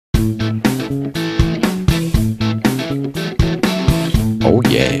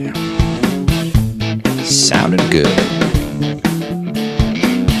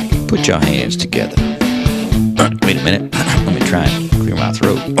Put your hands together. Wait a minute. Let me try and clear my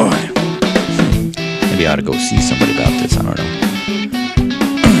throat. Maybe I ought to go see somebody about this. I don't know.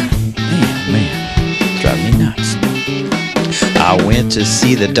 Man, it's driving me nuts. I went to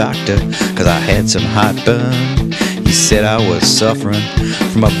see the doctor because I had some heartburn. He said I was suffering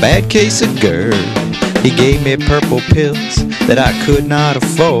from a bad case of GERD. He gave me purple pills that I could not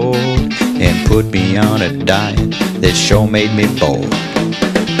afford and put me on a diet that sure made me bored.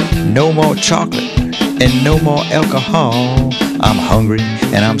 No more chocolate and no more alcohol. I'm hungry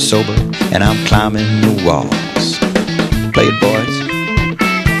and I'm sober and I'm climbing the walls. Play it, boys.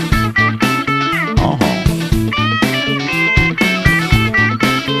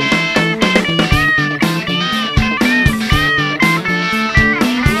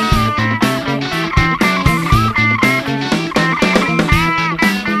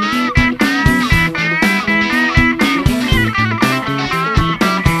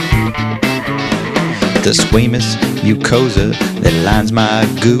 The squamous mucosa that lines my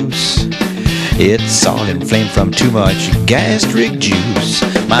goose, it's all inflamed from too much gastric juice.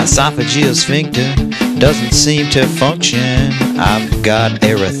 My esophageal sphincter doesn't seem to function. I've got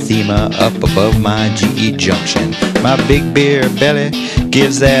erythema up above my GE junction. My big beer belly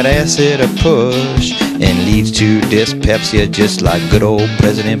gives that acid a push and leads to dyspepsia just like good old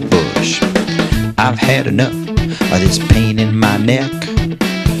President Bush. I've had enough of this pain in my neck.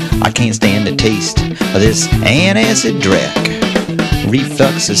 I can't stand the taste of this antacid dreck.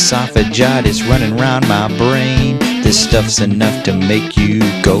 Reflux esophagitis running around my brain. This stuff's enough to make you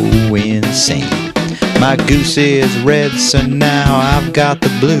go insane. My goose is red, so now I've got the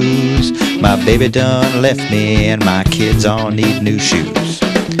blues. My baby done left me and my kids all need new shoes.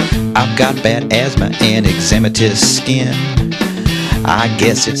 I've got bad asthma and eczematous skin. I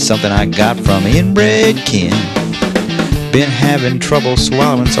guess it's something I got from inbred kin. Been having trouble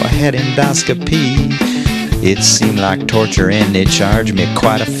swallowing, so I had endoscopy. It seemed like torture and they charged me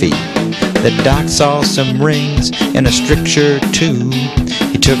quite a fee. The doc saw some rings and a stricture too.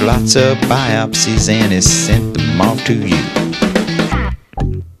 He took lots of biopsies and he sent them off to you.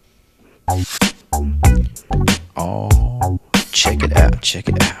 Oh, check it out, check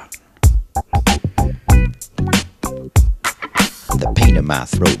it out. The pain in my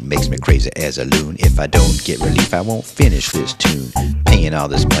throat makes me crazy as a loon. If I don't get relief, I won't finish this tune. Paying all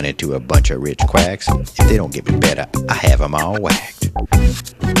this money to a bunch of rich quacks. If they don't get me better, I have them all whacked.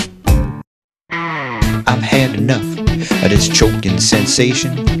 I've had enough of this choking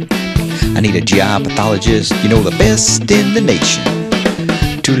sensation. I need a GI pathologist, you know, the best in the nation,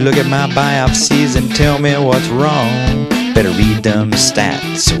 to look at my biopsies and tell me what's wrong. Better read them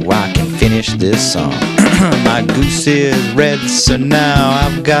stats so I can finish this song. My goose is red, so now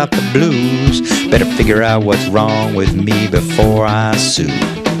I've got the blues. Better figure out what's wrong with me before I sue.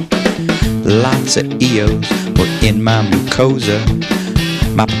 Lots of EOs were in my mucosa.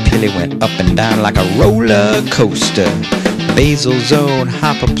 My papillae went up and down like a roller coaster. Basal zone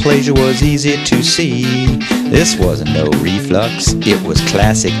hyperplasia was easy to see. This wasn't no reflux, it was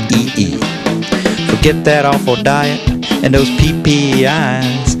classic EE. Forget that awful diet and those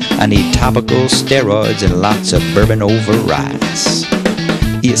PPIs. I need topical steroids and lots of bourbon over rice.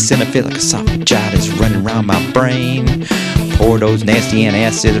 Eosinophilic esophagitis running around my brain. Pour those nasty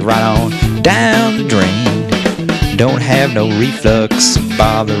antacids right on down the drain. Don't have no reflux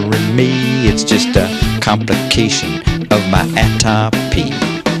bothering me. It's just a complication of my atopy.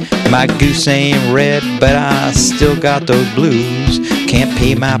 My goose ain't red, but I still got those blues. Can't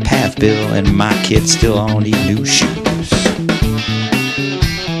pay my path bill and my kids still all need new shoes.